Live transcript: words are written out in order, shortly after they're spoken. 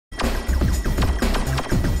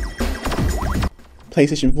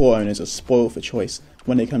PlayStation 4 owners are spoiled for choice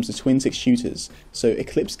when it comes to twin-stick shooters, so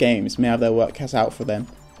Eclipse Games may have their work cut out for them.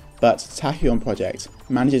 But Tachyon project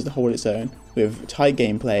manages to hold its own with tight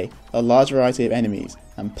gameplay, a large variety of enemies,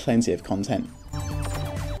 and plenty of content.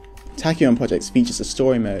 Tachyon project features a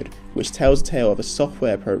story mode which tells the tale of a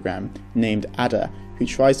software program named Ada who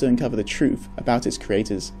tries to uncover the truth about its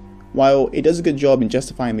creators. While it does a good job in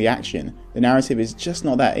justifying the action, the narrative is just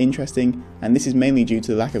not that interesting, and this is mainly due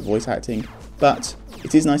to the lack of voice acting, but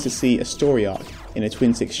it is nice to see a story arc in a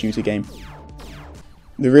twin-stick shooter game.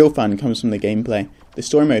 The real fun comes from the gameplay. The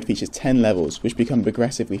story mode features 10 levels which become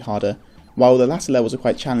progressively harder. While the latter levels are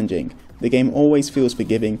quite challenging, the game always feels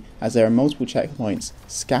forgiving as there are multiple checkpoints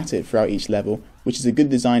scattered throughout each level, which is a good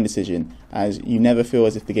design decision as you never feel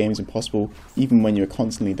as if the game is impossible even when you are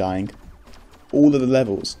constantly dying. All of the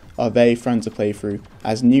levels are very fun to play through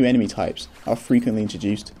as new enemy types are frequently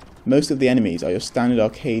introduced. Most of the enemies are your standard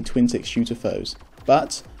arcade twin-stick shooter foes,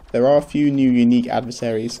 but there are a few new unique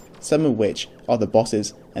adversaries, some of which are the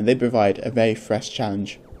bosses, and they provide a very fresh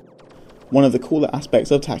challenge. One of the cooler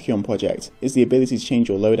aspects of Tachyon project is the ability to change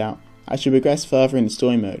your loadout. As you progress further in the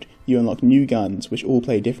story mode, you unlock new guns which all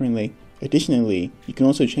play differently. Additionally, you can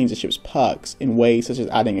also change the ship's perks in ways such as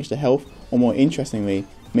adding extra health, or more interestingly,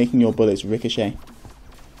 making your bullets ricochet.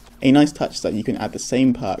 A nice touch is that you can add the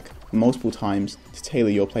same perk multiple times to tailor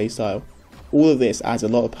your playstyle. All of this adds a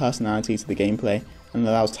lot of personality to the gameplay and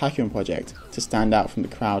allows Tachyon project to stand out from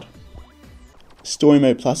the crowd. Story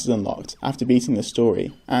Mode Plus is unlocked after beating the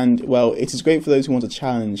story, and well, it is great for those who want a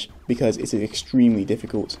challenge because it is extremely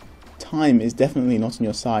difficult. Time is definitely not on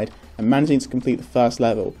your side, and managing to complete the first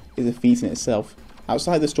level is a feat in itself.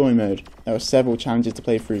 Outside the story mode, there are several challenges to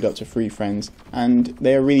play through with up to 3 friends, and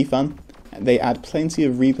they are really fun. They add plenty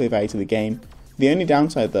of replay value to the game. The only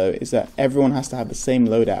downside though is that everyone has to have the same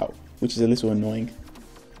loadout, which is a little annoying.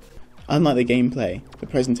 Unlike the gameplay, the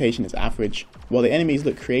presentation is average. While the enemies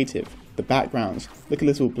look creative, the backgrounds look a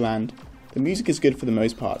little bland. The music is good for the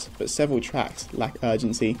most part, but several tracks lack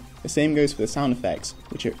urgency. The same goes for the sound effects,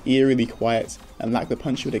 which are eerily quiet and lack the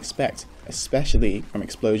punch you would expect, especially from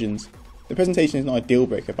explosions. The presentation is not a deal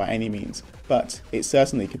breaker by any means, but it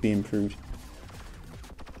certainly could be improved.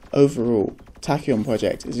 Overall, Tachyon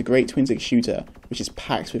project is a great twin-stick shooter which is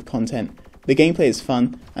packed with content. The gameplay is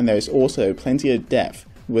fun, and there is also plenty of depth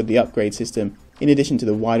with the upgrade system, in addition to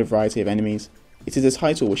the wider variety of enemies. It is a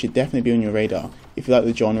title which should definitely be on your radar if you like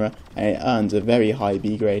the genre, and it earns a very high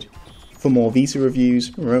B grade. For more Vita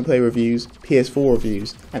reviews, remote play reviews, PS4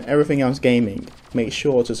 reviews, and everything else gaming, make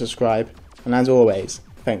sure to subscribe, and as always,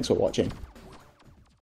 thanks for watching.